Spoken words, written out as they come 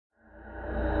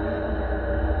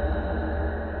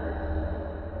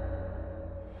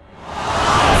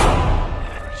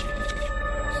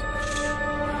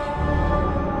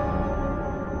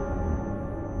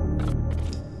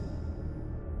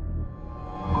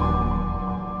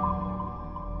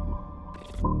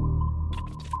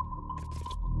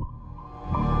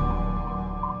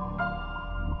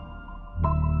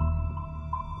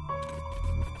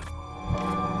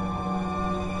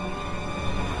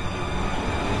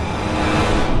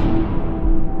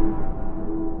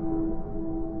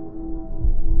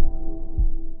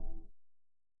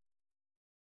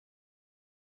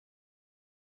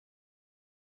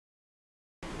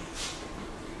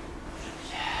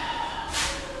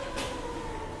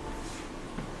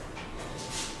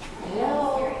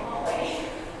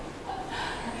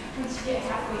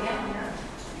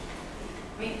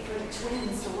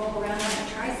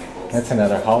That's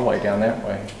another hallway down that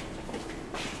way.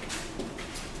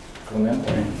 Going that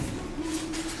way.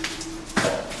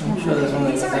 I'm sure there's one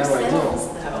These that are goes that way cells,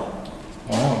 too. though.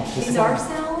 Wow. These are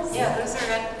cells? Yeah, those are,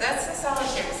 that's a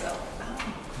solitary cell.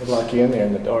 They lock you in there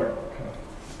in the dark.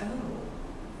 Oh.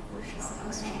 We're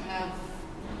Those don't have,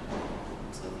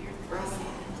 so your breath.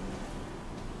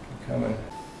 I'm coming.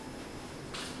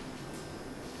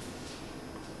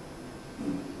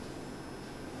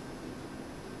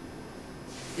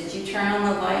 Did you turn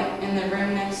on the light in the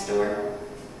room next door?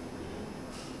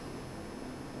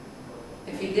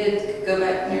 If you did, go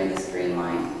back near this green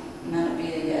light, and that'll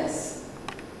be a yes.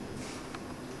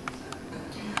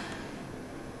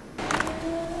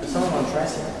 Is someone on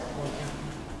Tracy?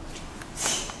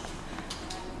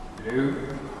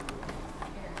 Hello?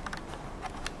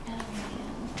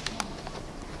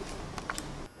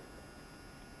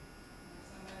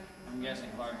 I'm guessing,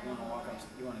 Clark, you want to walk up,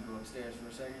 you want to go upstairs for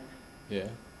a second? Yeah.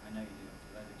 I know you do,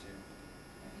 but I do too.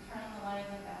 If you turn on the light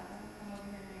in the bathroom, come over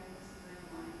here near this green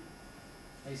light.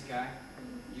 Hey Sky,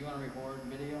 do you want to record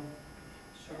video?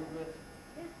 Sure. Bit?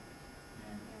 Yeah. Yeah.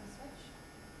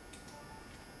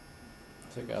 I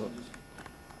think I'll, So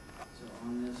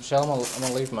on this. Michelle, I'm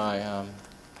gonna leave my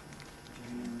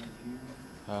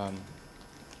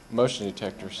motion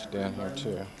detectors down here too.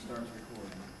 Starts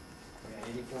recording. We got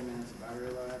 84 minutes of battery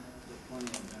life. There's plenty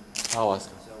of them. Oh, So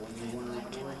when you want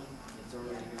to record, it's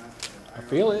already got. I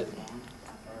feel it.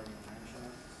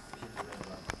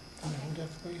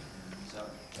 Definitely. So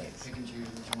pick and choose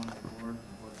what you want to record,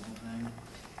 record the whole thing.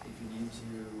 If you need to.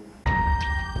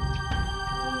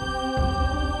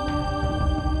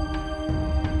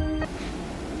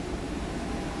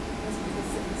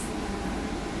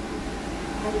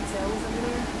 Headed cells over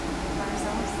there by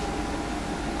ourselves.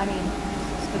 I mean,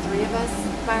 the three of us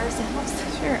by ourselves.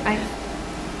 Sure, I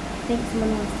think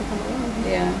someone wants to come along.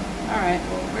 Yeah. All right.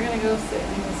 Well, we're gonna go sit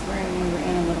in this room we were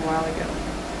in a little while ago.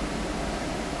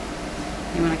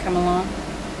 You want to come along?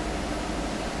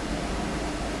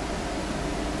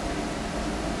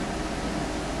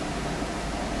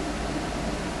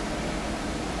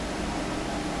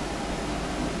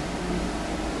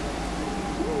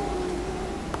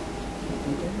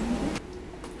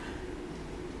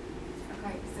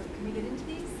 Okay, so can we get into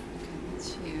these?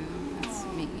 That's you. That's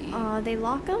me. They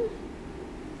lock them?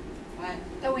 What?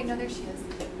 Oh wait, no, there she is.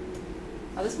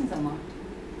 Oh, this one's unlocked.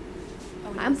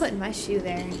 Oh, I'm yes. putting my shoe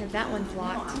there if that one's No,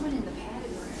 locked. I went in the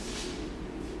padded room.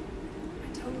 I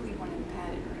totally went in the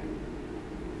padded room.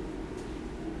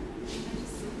 Didn't I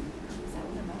just see? Or was that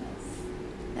one of us?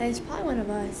 It's probably one of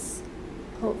us.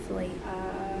 Hopefully. I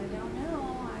don't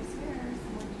know. I swear,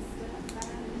 someone just stood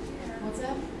outside in here. What's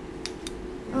up?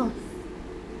 Oh,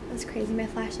 that's crazy. My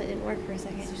flashlight didn't work for a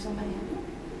second. Is there somebody in there?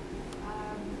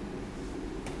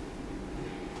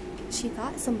 She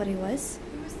thought somebody was.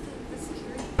 Who was the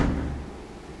security?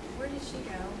 Where did she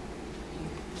go?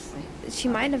 She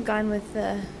might have gone with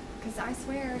the. Because I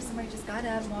swear somebody just got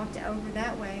up and walked over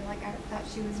that way. Like I thought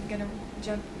she was going to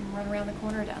jump and run around the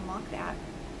corner to unlock that.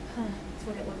 Huh. That's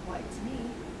what it looked like to me.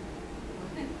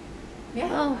 Yeah. Yeah.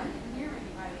 Oh. I didn't hear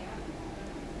anybody out there.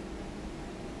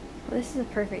 Well, this is a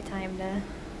perfect time to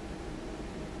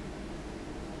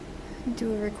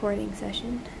do a recording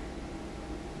session.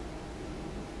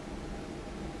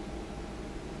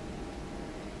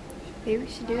 Maybe we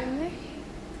should do it in there.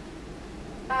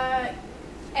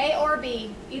 A or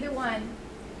B, either one.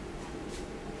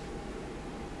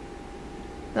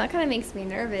 That kind of makes me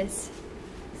nervous,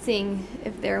 seeing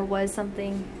if there was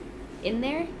something in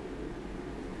there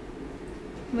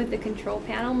with the control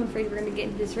panel. I'm afraid we're going to get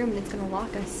into this room and it's going to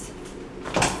lock us.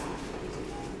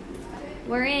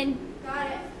 We're in.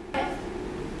 Got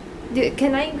it.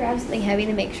 Can I grab something heavy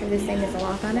to make sure this thing doesn't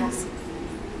lock on us?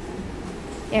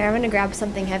 Yeah, I'm going to grab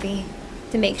something heavy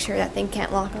to make sure that thing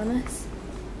can't lock on us.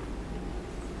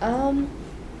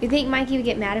 You think Mikey would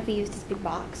get mad if we used his big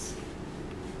box?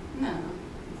 No.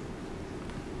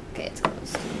 Okay, it's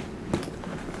closed. I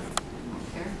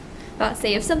don't care. About to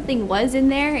say, if something was in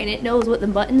there and it knows what the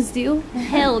buttons do,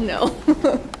 hell no.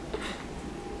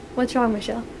 What's wrong,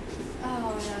 Michelle? Oh,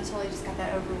 no, I totally just got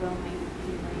that overwhelming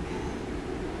feeling.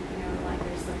 You know, like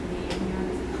there's somebody in here.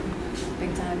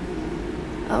 Big time.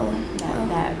 Oh,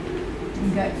 That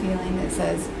gut feeling that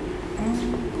says, there's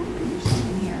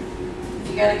something here.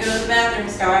 You gotta go to the bathroom,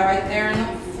 Sky, right there in the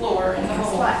floor in the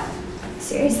hole.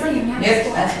 seriously? Yep,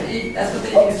 that's what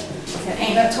they do.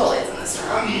 Ain't no toilets in this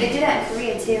room. They did that in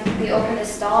Korea too. We opened a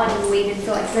stall and we waited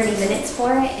for like 30 minutes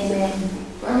for it, and then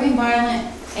Where are we,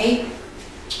 violent? 8?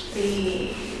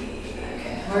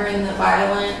 Okay, we're in the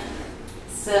violent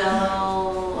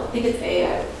cell. I think it's A.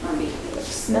 I remember. it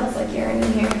smells like urine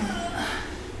in here.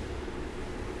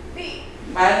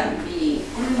 Violent B.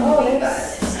 Oh,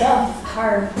 there's stuff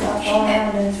carved up all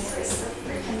around us.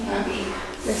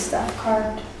 There's stuff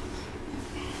carved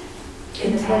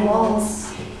into the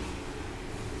walls.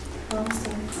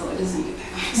 Constant. Oh, it doesn't get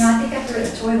back. No, I think I threw it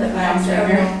in the toilet when I was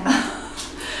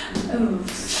over. Ooh.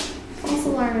 False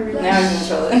alarm every Now I'm in the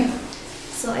toilet.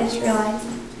 So I just realized.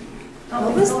 Oh,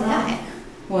 What was it's that?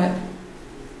 What?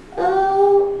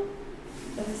 Oh.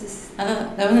 What was this? I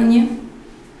thought that wasn't you,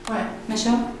 What?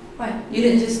 Michelle? What? You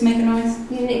didn't just make a noise?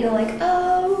 You didn't go like,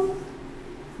 oh.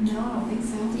 No, I don't think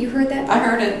so. You heard that? I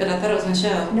heard it, but I thought it was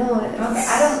Michelle. No, it was. Okay,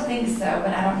 I don't think so,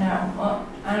 but I don't know. Well,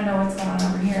 I don't know what's going on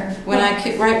over here.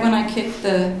 Right when I kicked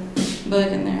the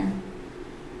bug in there.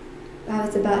 I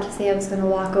was about to say I was going to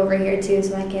walk over here too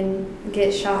so I can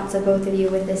get shots of both of you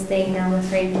with this thing. Now I'm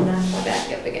afraid to knock you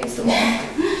back up against the wall.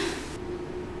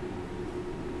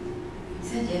 He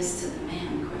said yes to the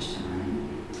man question,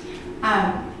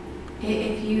 right?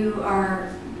 If you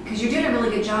are, because you're doing a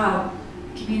really good job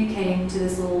communicating to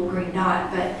this little green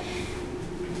dot, but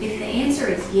if the answer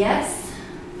is yes,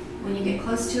 when you get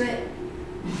close to it,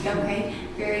 okay,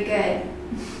 very good.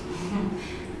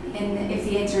 And if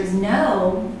the answer is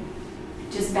no,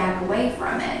 just back away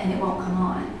from it and it won't come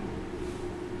on.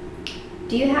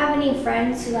 Do you have any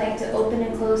friends who like to open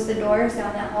and close the doors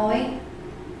down that hallway?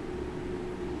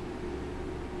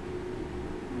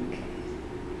 Okay.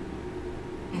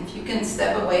 If you can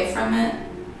step away from it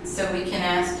so we can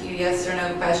ask you yes or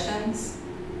no questions,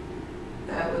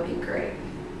 that would be great.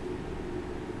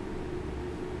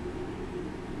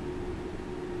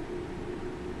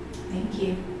 Thank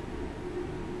you.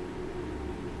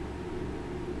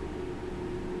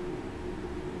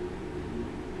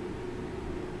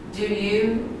 Do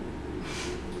you?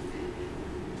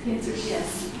 The answer is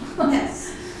yes.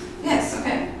 Yes. Yes,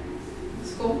 okay.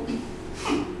 That's cool.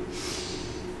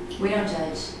 We don't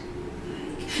judge.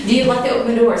 Do you like to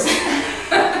open doors? Get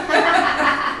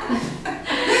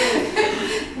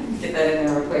that in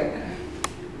there real quick.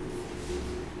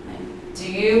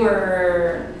 Do you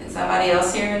or somebody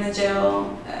else here in the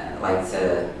jail like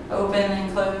to open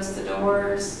and close the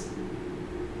doors?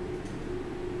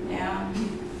 Yeah.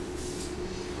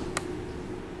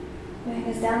 Yeah,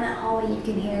 because down that hallway you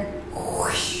can hear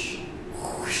whoosh,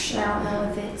 whoosh. And I don't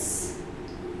know if it's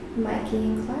Mikey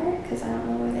and Clark because I don't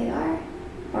know where they are.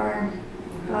 Or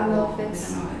I don't know if it's.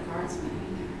 We don't know what guards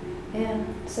mean Yeah,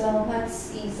 so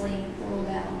that's easily ruled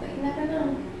out, but you never know.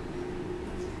 either.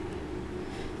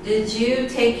 Did you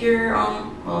take your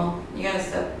own? Well, you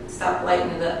gotta stop lighting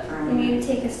it up for a You minute. need to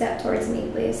take a step towards me,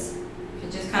 please. If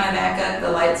you just kind of back up, the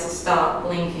lights will stop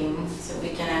blinking so we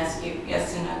can ask you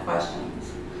yes and no questions.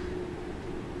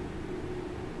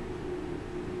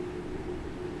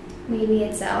 Maybe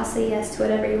it's I'll say yes to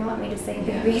whatever you want me to say,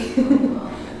 Yeah. baby. Well,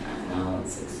 I know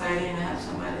it's exciting to have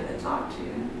somebody to talk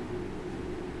to.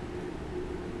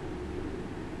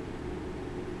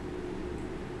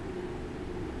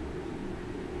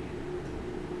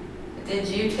 Did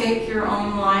you take your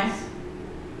own life?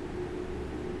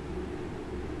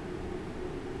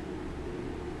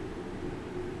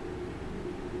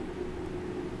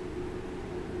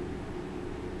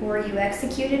 Were you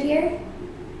executed here?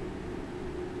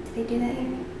 Did they do that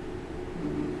here?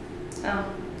 Oh,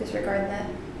 disregard that.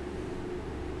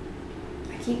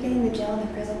 I keep getting the jail and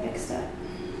the prison mixed up.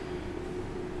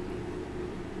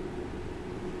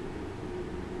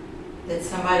 Did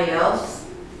somebody else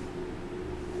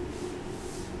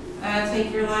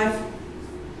take your life?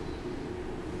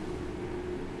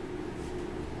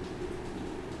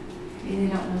 Maybe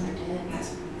they don't know they're dead. That's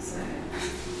what I'm saying.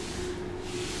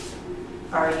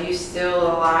 Are you still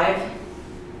alive?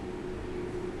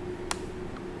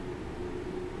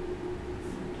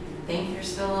 Think you're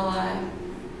still alive?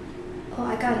 Oh,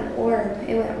 I got an orb.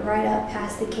 It went right up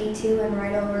past the K2 and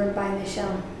right over by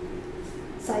Michelle.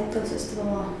 Side closest to the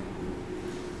wall.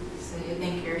 So you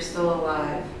think you're still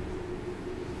alive?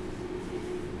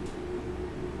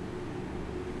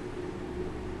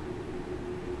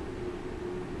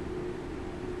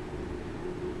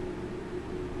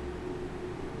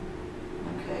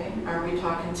 Okay, are we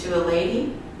talking to a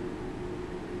lady?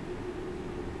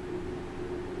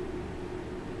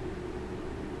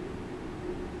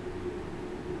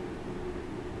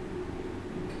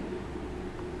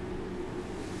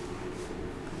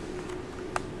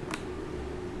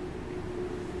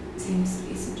 Seems to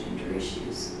be some gender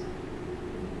issues.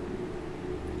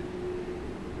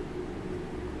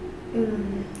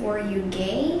 Were you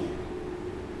gay?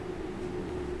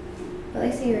 Well, I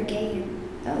say you're gay.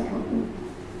 Oh.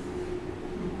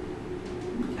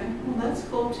 Okay, well that's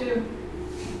cool too.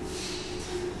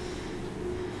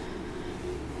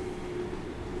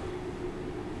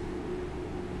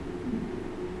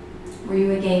 Were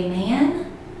you a gay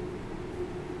man?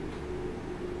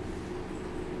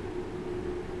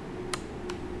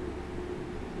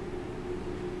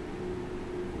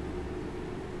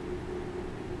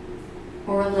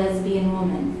 Or a lesbian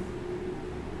woman?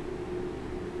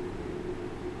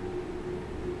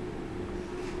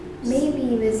 Maybe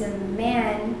he was a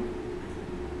man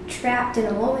trapped in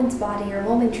a woman's body, or a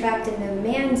woman trapped in a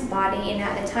man's body, and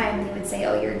at the time they would say,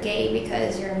 oh, you're gay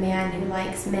because you're a man who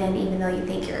likes men even though you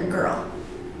think you're a girl.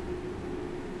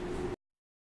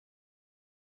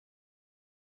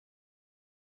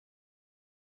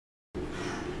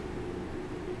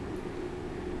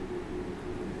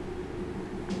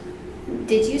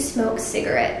 Did you smoke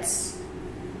cigarettes?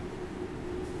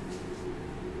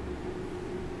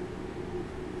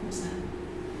 What's that?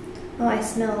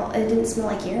 Oh, it didn't smell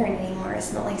like urine anymore. It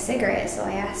smelled like cigarettes, so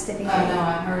I asked if he Oh, no,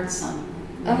 I heard some.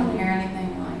 I didn't hear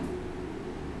anything like...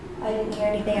 I didn't hear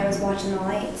anything. I was watching the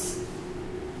lights.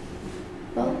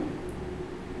 Well,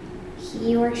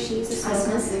 he or she's a I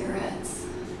smell smoker. cigarettes.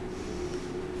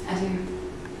 I do.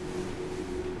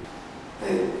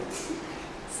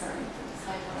 Sorry. It's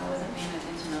like when I wasn't paying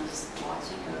attention, I was just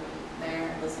watching her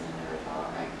there, listening to her talk.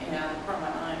 You know, part of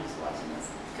my mind just watching this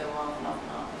go off and off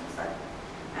and off and start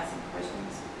asking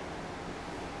questions.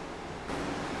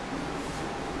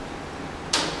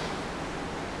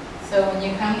 So when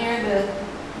you come near the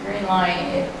green light,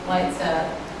 it lights up.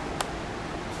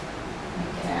 You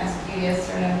can ask you yes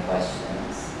or no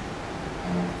questions.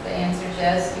 And if the answer is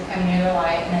yes, you come near the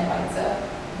light and it lights up.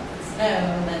 If it's no,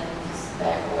 then you just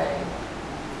back away.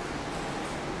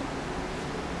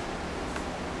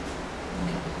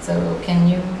 So can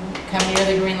you come near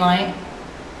the green light?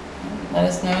 Let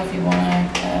us know if you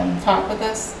want to talk with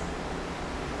us.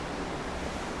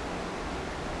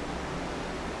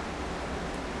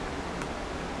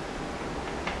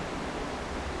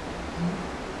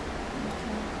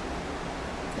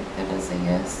 I think that is a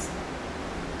yes.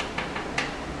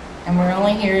 And we're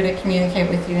only here to communicate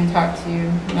with you and talk to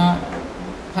you, not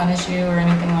punish you or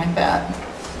anything like that.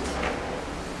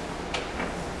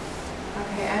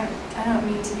 Okay, I don't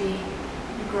mean to be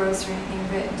gross or anything,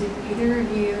 but did either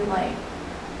of you like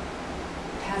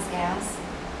pass gas?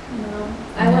 No.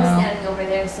 I was No. standing over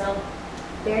there, so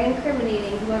very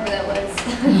incriminating, whoever that was.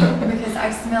 Because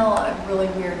I smell a really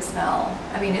weird smell.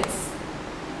 I mean, it's,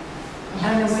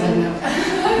 I don't know So when, no.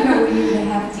 I don't know when you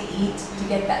have to eat to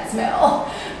get that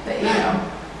smell, but you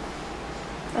know.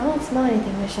 I don't smell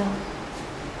anything, Michelle.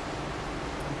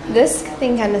 This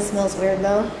thing kind of smells weird,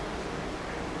 though.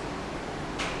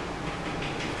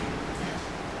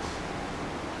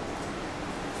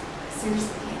 I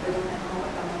seriously can't go down that hallway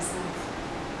by myself.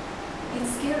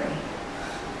 It's scary.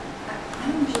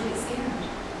 I don't usually get scared.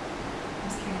 I'm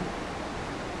scared.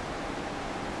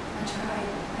 I tried.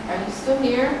 Are you still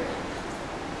here?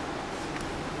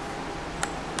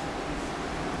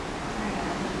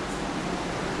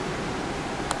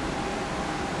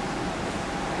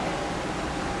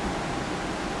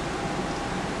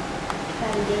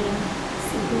 Had a game.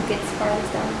 See who gets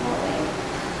farthest down the hallway.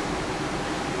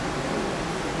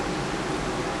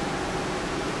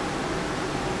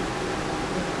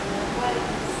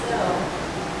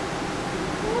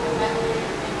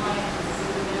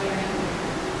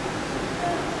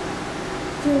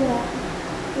 Do that.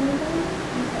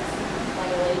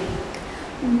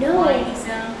 No.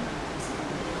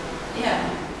 Yeah,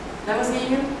 that wasn't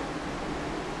you?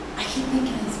 I keep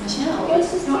thinking it's Michelle. It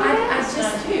was just No, you.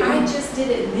 I just did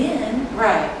it then.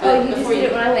 Right. Oh, you just did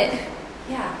it when I went.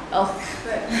 Yeah, Oh.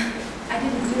 but I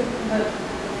didn't do it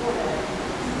before that.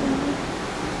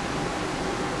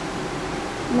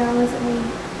 No, it wasn't me.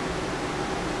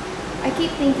 I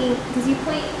keep thinking, because you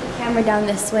point the camera down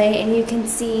this way and you can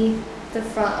see the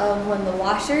front of one of the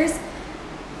washers.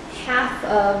 Half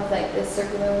of like the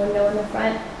circular window in the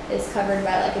front is covered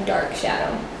by like a dark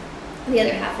shadow. The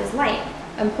other half is light.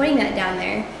 I'm pointing that down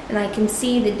there and I can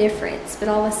see the difference, but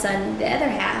all of a sudden the other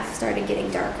half started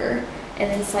getting darker and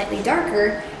then slightly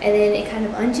darker, and then it kind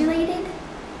of undulated,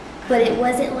 but it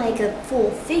wasn't like a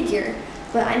full figure.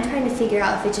 But I'm trying to figure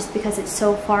out if it's just because it's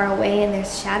so far away and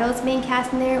there's shadows being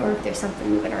cast in there, or if there's something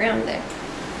moving around there.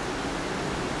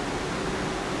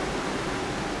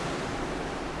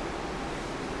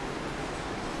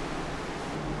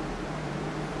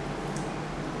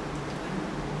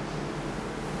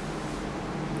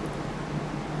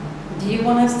 Do you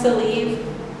want us to leave?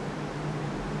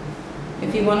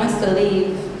 If you want us to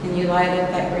leave, can you light up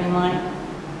that green light?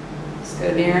 Just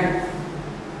go near it.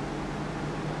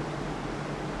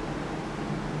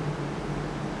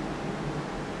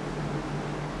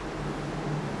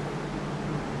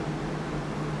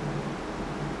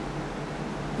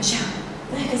 Michelle.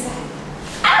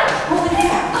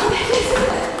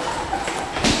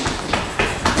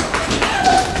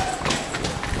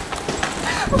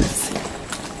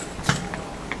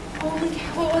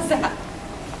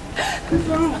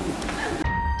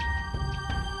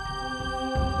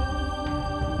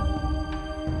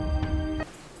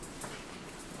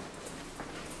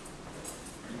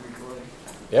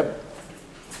 Yep.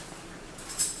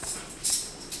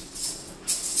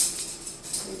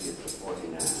 We get to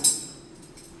 49.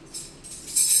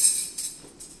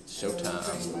 Showtime.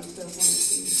 Bring myself on the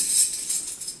TV.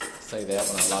 Say that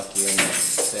when I lock you in that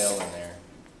cell in there.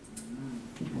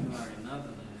 You already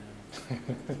nothing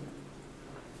there.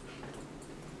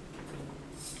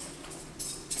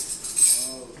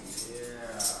 Oh,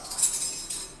 yeah.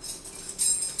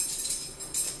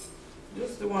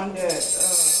 This the one that,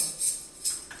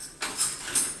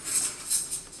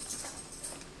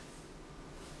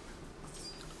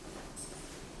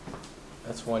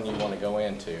 That's one you want to go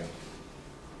into. You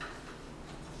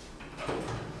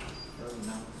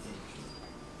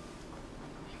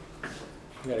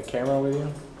got a camera with you?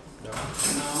 No,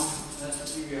 that's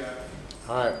what you got.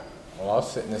 Alright. Well, I'll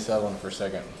sit in this other one for a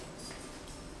second.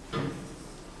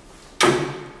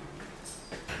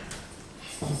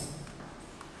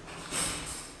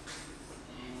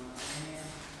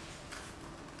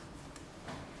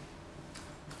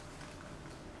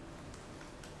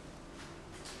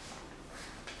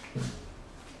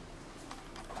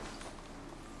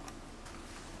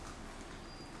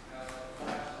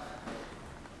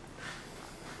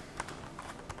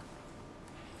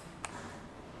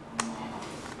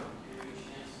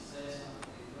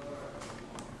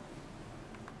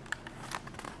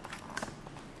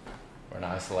 We're in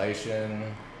isolation.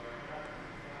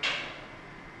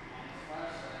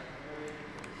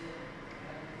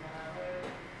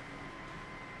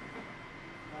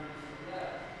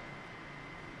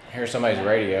 Here's somebody's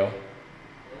radio.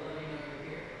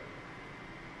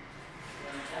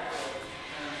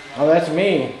 Oh, that's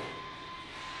me.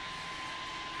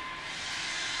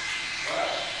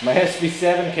 My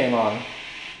SB7 came on.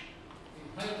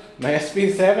 My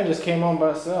SB7 just came on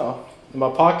by itself. In my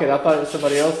pocket, I thought it was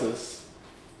somebody else's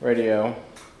radio.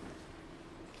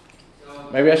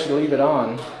 Maybe I should leave it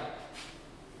on.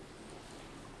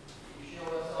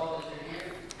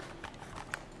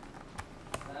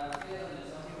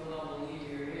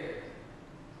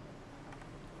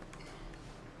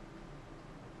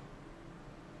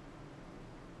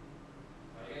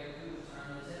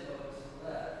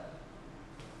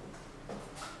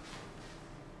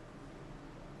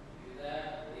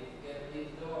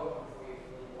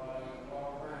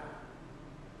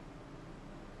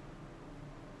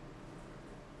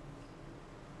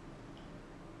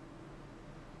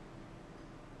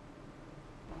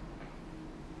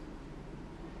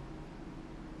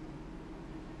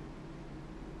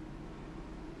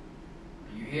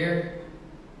 Here?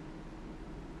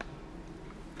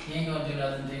 He ain't gonna do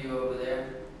nothing to you over there.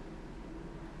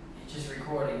 He's just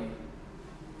recording you.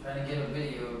 Trying to get a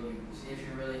video of you. See if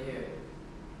you're really here.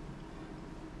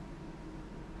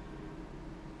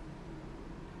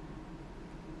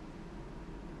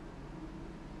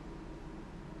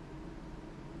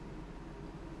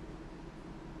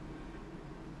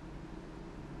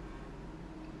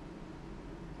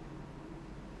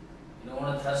 You don't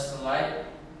want to touch the light?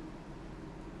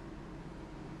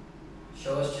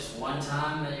 Show us just one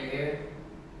time that you're here.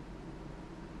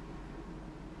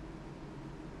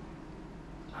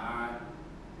 Alright.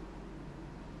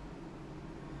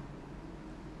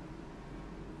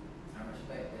 I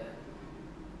respect that.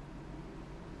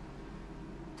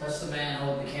 Touch the man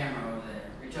holding the camera over there.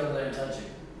 Reach over there and touch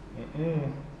it.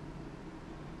 Mm-mm.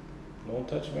 Don't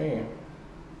touch me.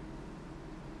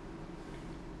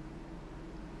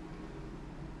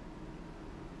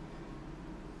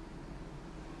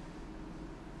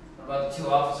 What about the two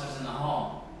officers in the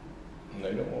hall?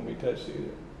 They don't want to be touched either.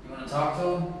 You want to talk to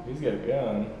them? He's got a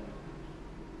gun.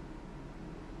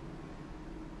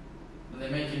 Do they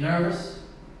make you nervous?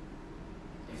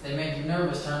 If they make you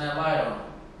nervous, turn that light on.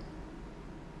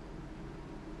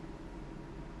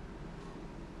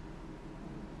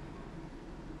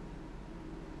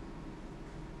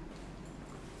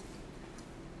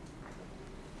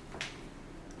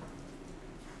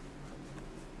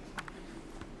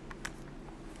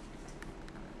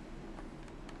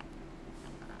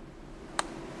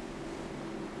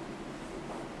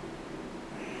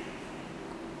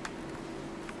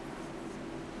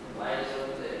 The light is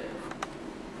over there.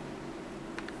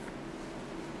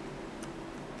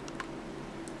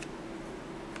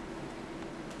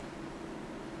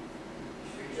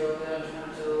 Just reach over there and turn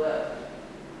to the left.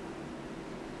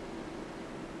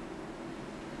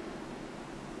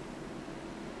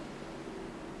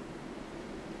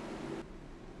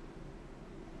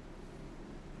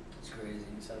 It's crazy.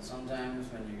 So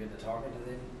sometimes when you get to talking to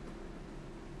them,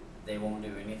 they won't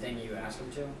do anything you ask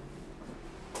them to.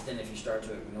 But then if you start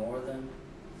to ignore them,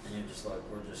 and you're just like,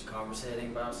 we're just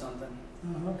conversating about something,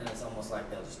 and it's almost like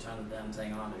they'll just turn the damn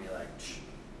thing on to be like, shh,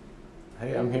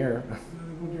 Hey, I'm here.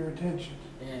 With your attention.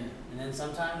 Yeah, and then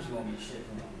sometimes you won't get shit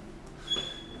from them.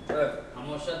 Look, I'm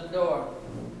gonna shut the door.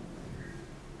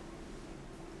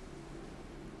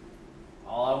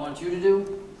 All I want you to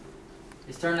do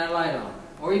is turn that light on.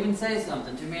 Or even say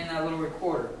something to me in that little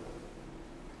recorder.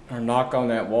 Or knock on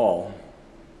that wall.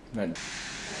 That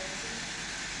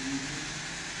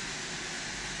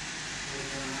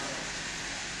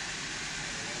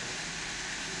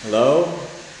Hello?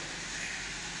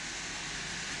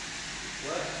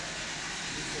 What?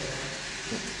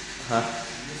 Huh?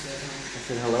 I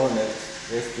said hello and that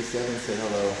SB7 said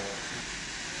hello.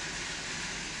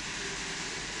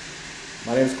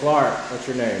 My name's Clark. What's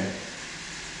your name?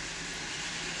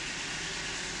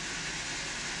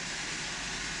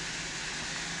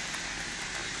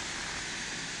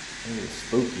 It's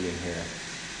spooky in here.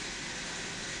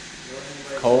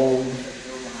 Cold.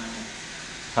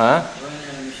 Huh? Go in there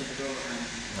and let me shut the door behind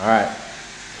you. Alright.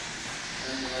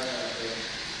 Turn the light out there.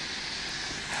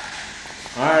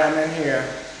 Alright, I'm in here.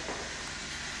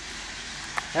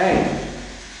 Hey!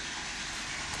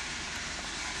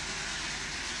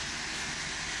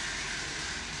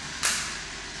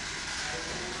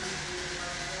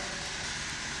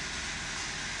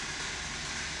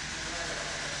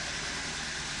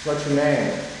 What's your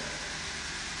name?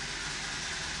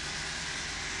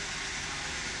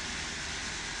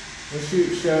 We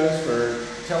shoot shows for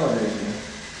television.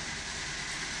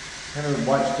 Ever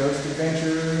watch Ghost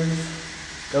Adventures?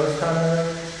 Ghost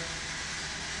Hunters?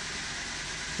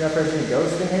 You ever seen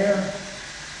ghosts in here?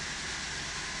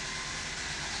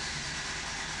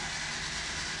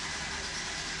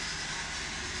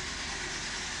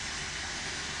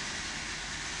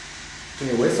 Can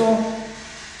you whistle?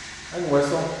 I can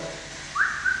whistle.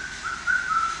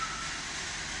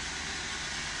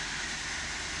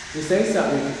 You say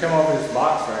something, you can come over this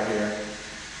box right here.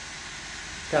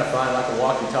 It's kind of fun, like a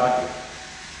walkie-talkie.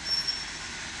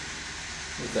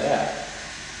 What's that?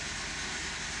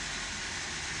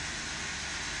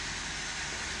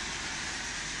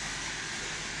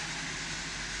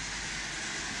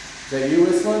 Is that you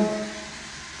whistling?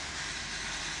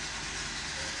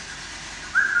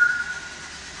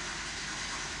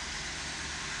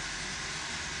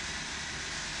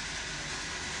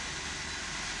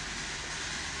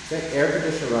 Does that air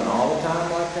conditioner run all the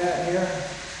time like that here?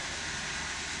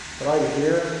 Is that all you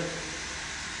hear?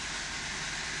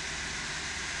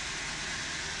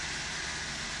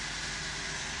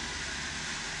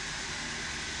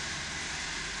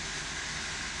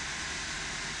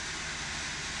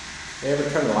 They ever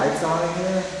turn the lights on in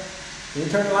here? Can you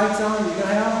turn the lights on? You know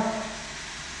how?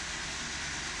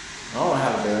 I don't know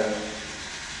how to do it.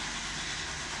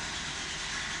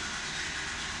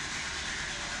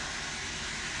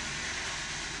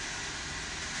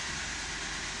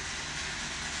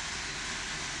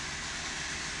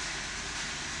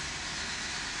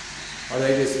 Or do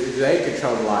they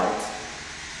control the lights?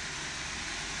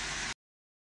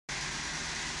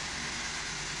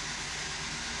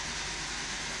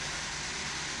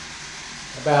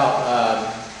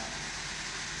 About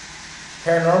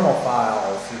Paranormal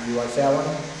Files. Did you watch that one?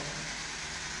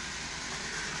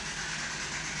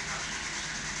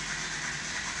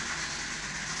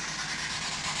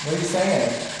 What are you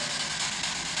saying?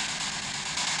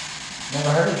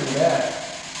 Never heard of you yet.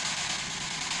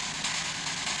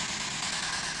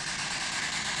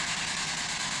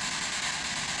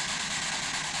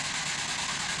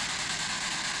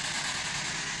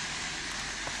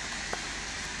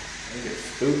 It's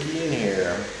spooky in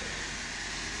here.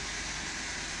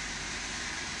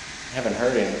 I haven't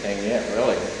heard anything yet,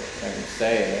 really. I can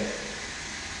say.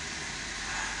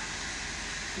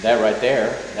 That right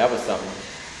there, that was something.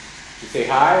 You say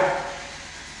hi?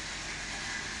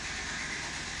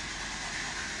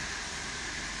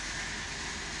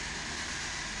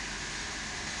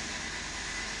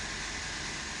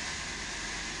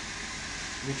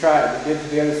 You try to get to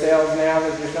the other cells now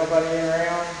that there's nobody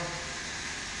around?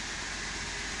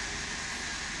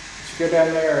 Go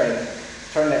down there and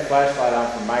turn that flashlight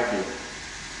on for Mikey.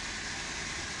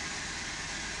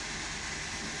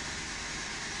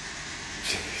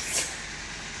 Jeez.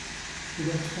 You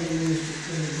got 20 minutes to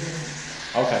turn it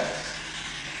down. Okay.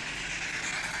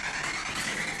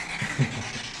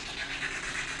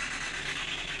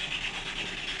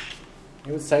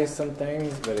 He would say some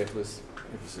things, but it was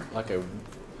like a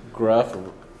gruff,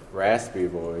 raspy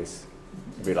voice.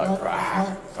 It'd be like,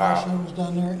 flashlight was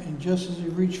down there, and just as he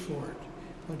reached for it,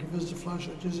 like if it was the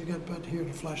flashlight, just as he got about here,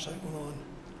 the flashlight went on.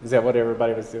 Is that what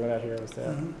everybody was doing out here? Was that?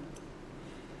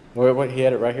 Uh-huh. What he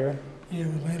had it right here? Yeah,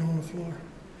 it was laying on the floor.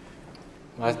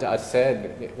 I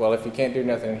said, well, if you can't do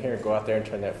nothing in here, go out there and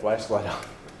turn that flashlight on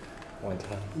one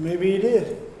time. Maybe he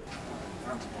did.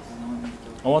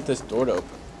 I want this door to open.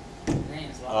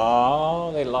 Name's locked.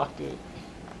 Oh, they locked it.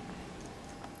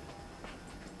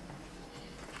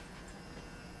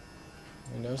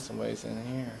 I know somebody's in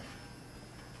here.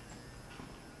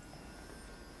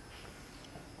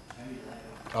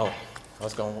 Oh, I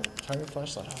was going to turn your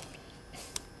flashlight off.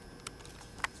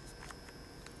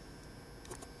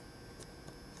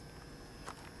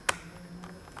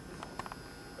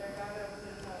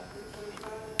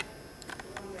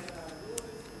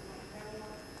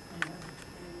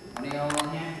 What do y'all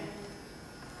want here?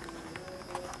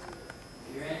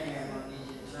 If you're in here, I'm gonna need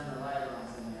you to turn the light on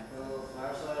for me. I put a little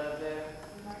flashlight up there,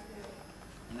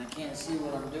 and I can't see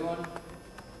what I'm doing.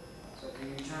 So can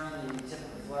you turn the tip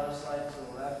of the flashlight to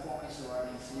the left for me so I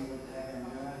can see what the heck I'm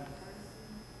doing?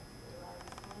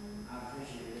 I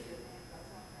appreciate it.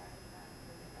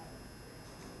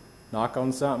 Knock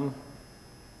on something.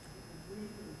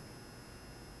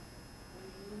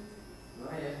 Go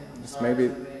ahead. I'm This sorry may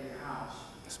be- to invade your house.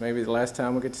 This may be the last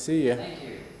time we get to see you. Thank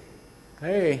you.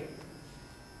 Hey.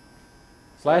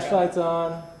 Flashlight's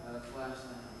on. Flashlight.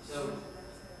 So,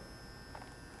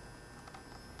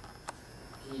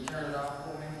 can you turn it off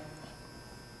for me?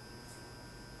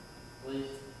 Please.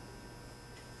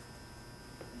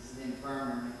 This is the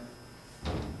infirmary.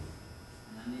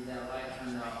 And I need that light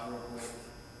turned off real quick.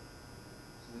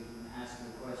 So we can ask you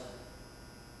a question.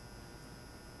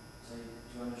 So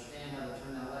to understand how to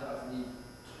turn that light off, you need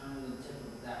to turn the tip of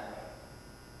it that way.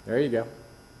 There you go.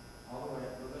 All the way,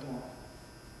 a little bit more.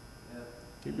 Yep.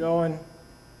 Keep going.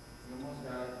 You almost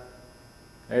got it.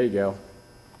 There you go.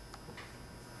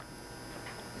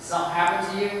 Did something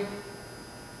happen to you?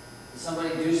 Did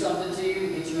somebody do something to you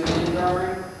to get you in the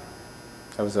infirmary?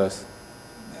 That was us.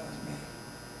 That was me.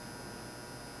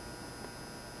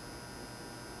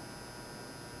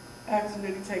 Ask him,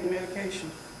 did he take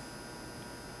medication?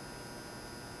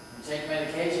 You take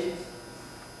medications?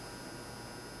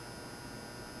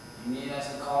 You need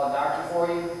us to call a doctor for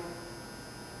you?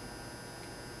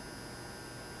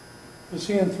 Was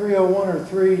he in 301 or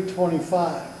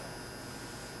 325?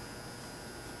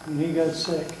 When he got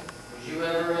sick? Was you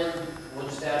ever in, we'll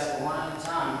just ask one at a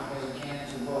time because we can't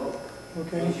answer both.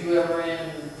 Okay. Was you ever in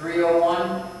 301?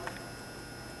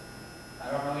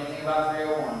 I don't know anything about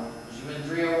 301. Was you in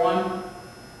 301?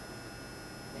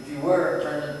 If you were,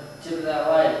 turn the tip of that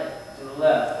light to the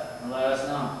left and let us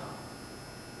know.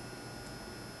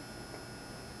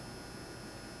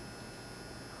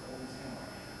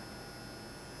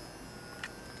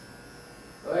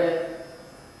 Go ahead.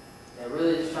 They're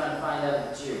really just trying to find out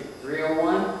if it's you.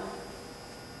 301.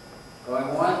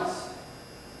 Going once.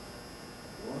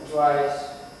 Going twice.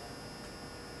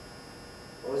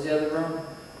 What was the other room?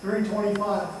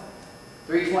 325.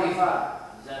 325.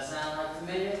 Does that sound like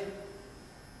familiar?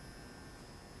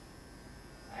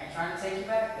 I ain't trying to take you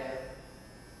back there.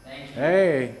 Thank you.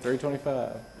 Hey,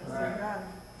 325. That's that guy.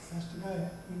 That's the guy.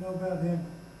 We know about him.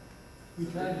 We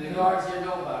tried The to guards here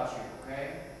know about you,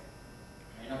 okay?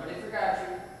 Ain't nobody forgot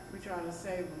you. We trying to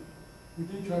save him. We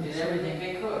did try to Did save everything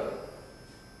him. they could.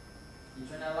 You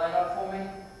turn that light off for me?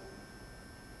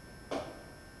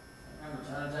 Remember,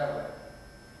 turn it that way.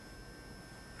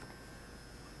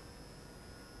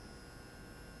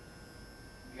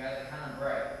 You guys are kind of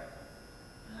bright,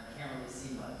 and I can't really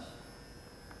see much.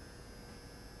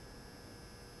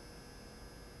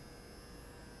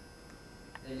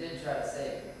 They did try to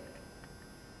save you.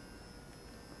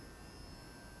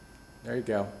 There you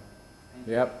go. Thank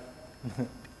you. Yep.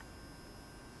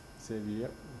 Save you,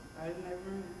 yep. I didn't ever.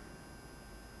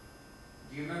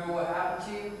 Do you remember what happened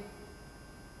to you?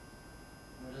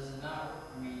 Or does it not?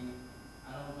 I mean,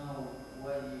 I don't know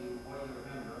what you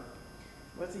remember.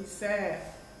 Was he sad?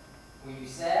 Were you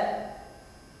sad?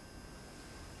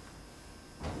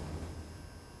 Was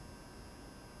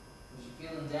you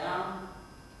feeling down?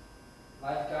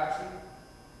 Life got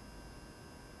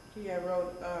you? He had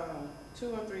wrote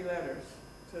 2 or 3 letters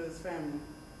to his family.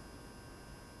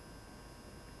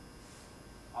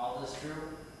 All this true?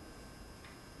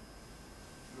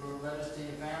 You wrote letters to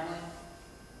your family?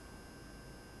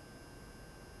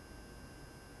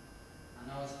 I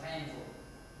know it's painful.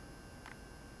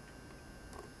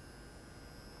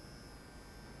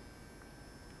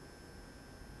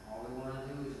 All we want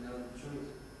to do is know the truth.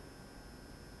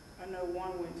 I know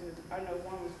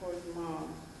one was for his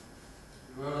mom.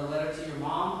 You wrote a letter to your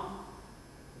mom?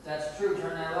 If that's true,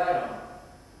 turn that light on.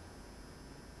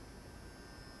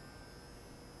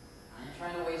 I ain't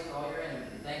trying to waste all your energy.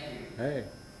 Thank you. Hey.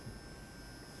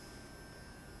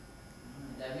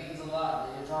 That means a lot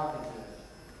that you're talking to us.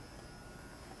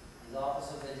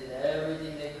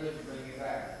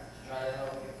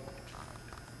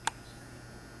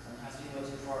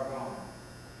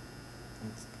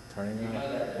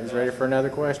 know that. He's ready for another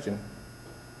question.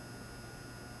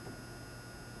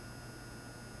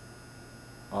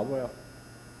 Oh well.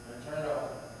 Turn it off.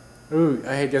 Ooh,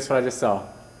 hey, guess what I just saw?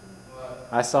 What?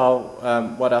 I saw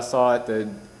what I saw at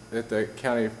the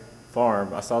county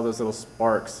farm. I saw those little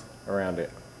sparks around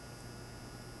it.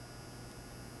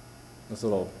 Those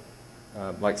little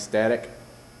like static.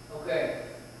 Okay.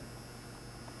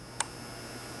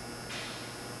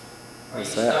 Are you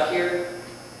What's that? stuck here?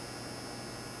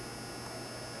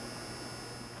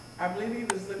 I believe he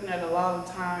was looking at a lot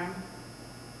of time.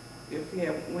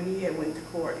 When he had went to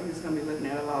court, he was gonna be looking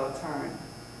at a lot of time.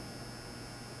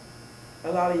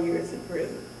 A lot of years in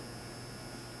prison.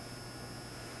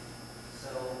 So,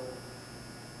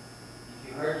 if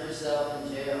you hurt yourself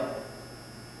in jail,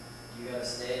 you gotta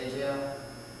stay in jail?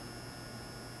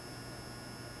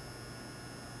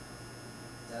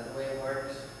 Is that the way it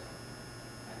works?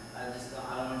 I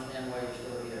don't understand why you're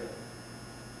still here.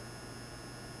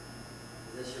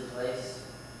 Is this your place?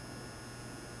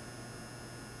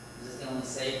 Is this the only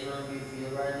safe room you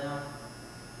feel right now?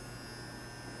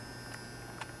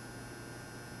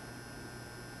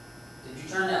 Did you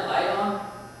turn that light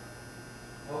on?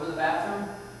 Over the bathroom?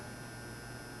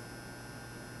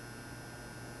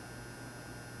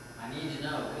 I need to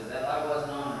know, because that light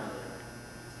wasn't on earlier.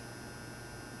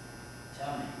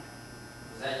 Tell me.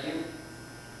 Was that you?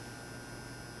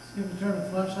 See if you turn the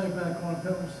flashlight back on, if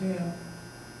that was him.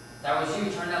 That was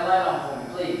you. Turn that light on for me,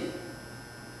 please.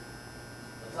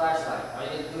 The flashlight. All you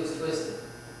need to do is twist it.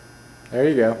 There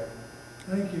you go.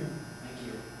 Thank you. Thank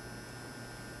you.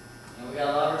 And we got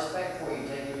a lot of respect for you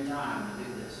taking your time to do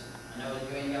this. I know that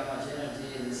you ain't got much energy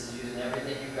and this is using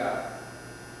everything you got.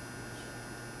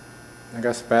 I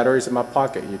got some batteries in my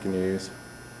pocket you can use.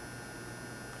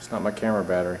 It's not my camera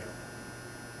battery.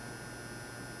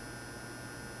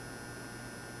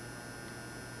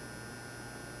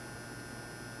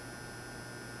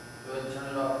 Go ahead and turn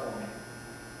it off for me.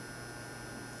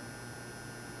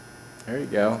 There you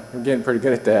go. I'm getting pretty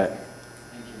good at that.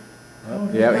 Thank you. Oh,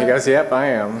 you Yeah, he got- goes, yep, I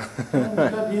am. Well, we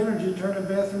got the energy, turn the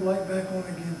bathroom light back on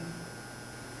again.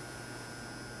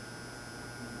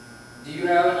 Do you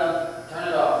have enough? Turn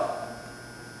it off.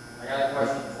 I got a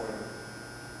question for you.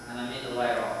 And I need the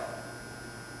light off.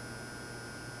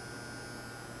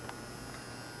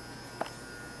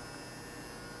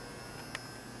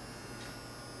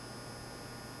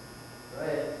 Go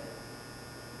ahead.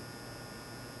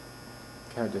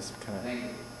 Kind of just kind of. Thank you.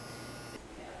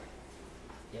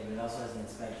 Yeah, but it also has an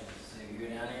inspection. So you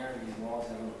go down here, these walls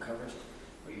have little covers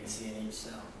where you can see in each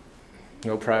cell.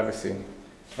 No privacy.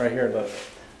 Right here, look.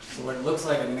 So what looks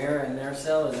like a mirror in their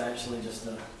cell is actually just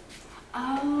a...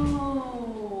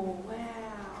 Oh,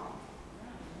 wow.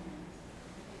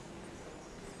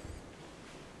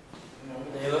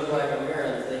 They look like a mirror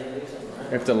if they can do something,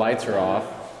 right? If the lights are off.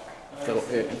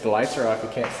 If the lights are off, you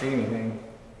can't see anything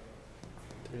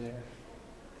through there.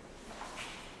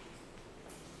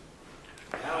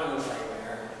 Now it looks like a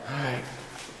mirror. Alright.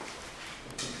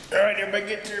 Alright, everybody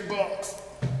get to your bunks.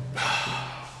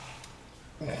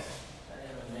 That ain't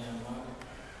a damn mug.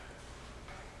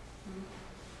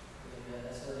 Yeah,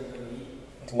 that's where they go to eat.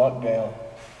 It's locked down.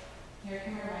 Here,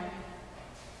 come here, Mike.